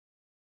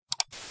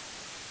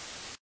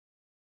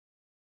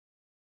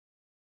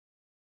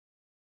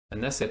In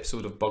this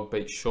episode of Bug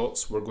Bite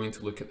Shorts, we're going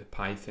to look at the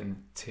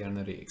Python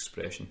ternary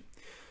expression.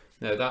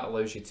 Now that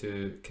allows you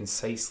to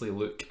concisely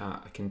look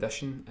at a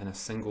condition in a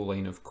single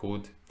line of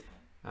code,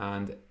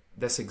 and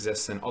this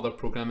exists in other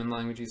programming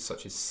languages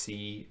such as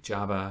C,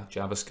 Java,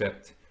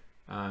 JavaScript,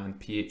 and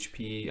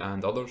PHP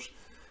and others.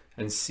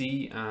 In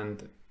C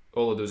and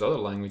all of those other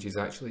languages,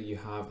 actually, you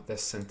have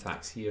this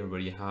syntax here where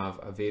you have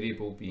a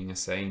variable being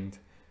assigned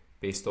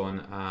based on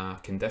a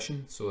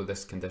condition. So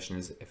this condition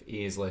is if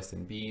A is less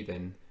than B,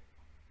 then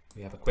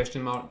we have a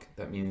question mark.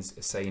 That means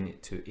assign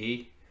it to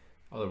A,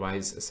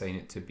 otherwise assign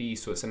it to B.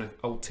 So it's an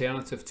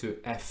alternative to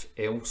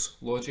if-else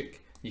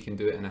logic. You can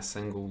do it in a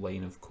single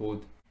line of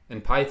code. In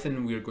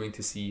Python, we're going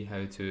to see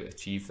how to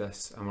achieve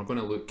this, and we're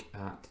going to look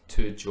at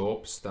two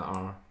jobs that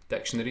are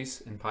dictionaries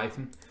in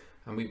Python,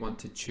 and we want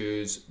to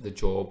choose the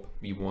job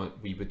we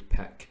would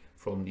pick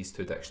from these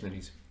two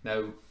dictionaries.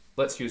 Now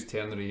let's use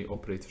ternary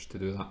operators to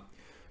do that.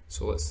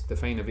 So let's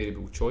define a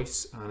variable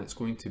choice, and it's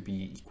going to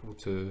be equal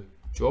to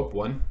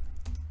job1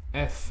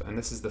 if, and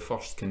this is the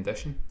first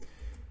condition,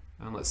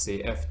 and let's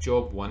say if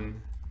job1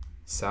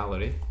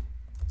 salary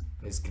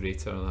is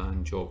greater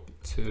than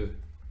job2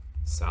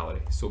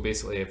 salary. So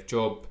basically, if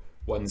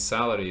job1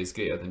 salary is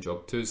greater than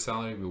job2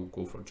 salary, we'll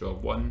go for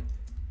job1,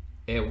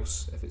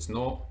 else if it's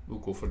not, we'll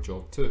go for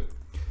job2.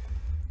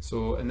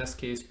 So in this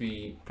case,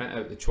 we print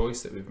out the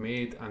choice that we've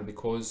made, and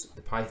because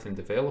the Python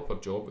developer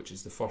job, which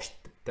is the first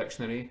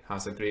dictionary,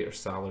 has a greater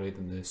salary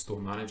than the store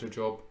manager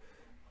job,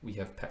 we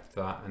have picked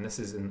that, and this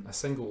is in a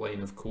single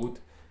line of code,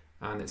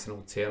 and it's an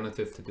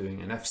alternative to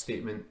doing an if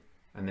statement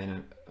and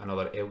then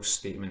another else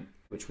statement,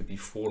 which would be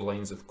 4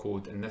 lines of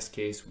code. In this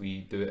case,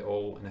 we do it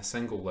all in a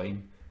single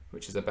line,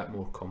 which is a bit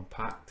more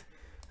compact.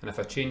 And if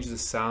I change the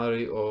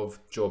salary of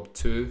job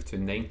 2 to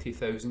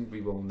 90,000, we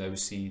will now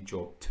see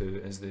job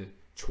 2 as the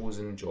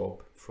chosen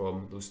job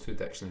from those two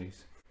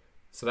dictionaries.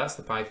 So that's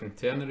the Python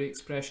ternary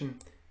expression.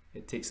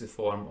 It takes the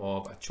form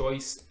of a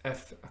choice,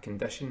 if a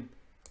condition,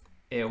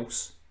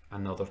 else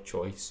another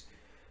choice.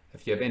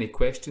 If you have any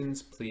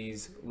questions,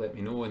 please let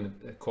me know in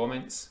the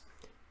comments,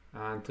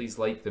 and please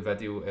like the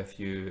video if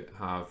you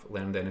have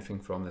learned anything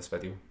from this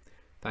video.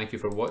 Thank you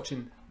for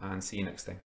watching, and see you next time.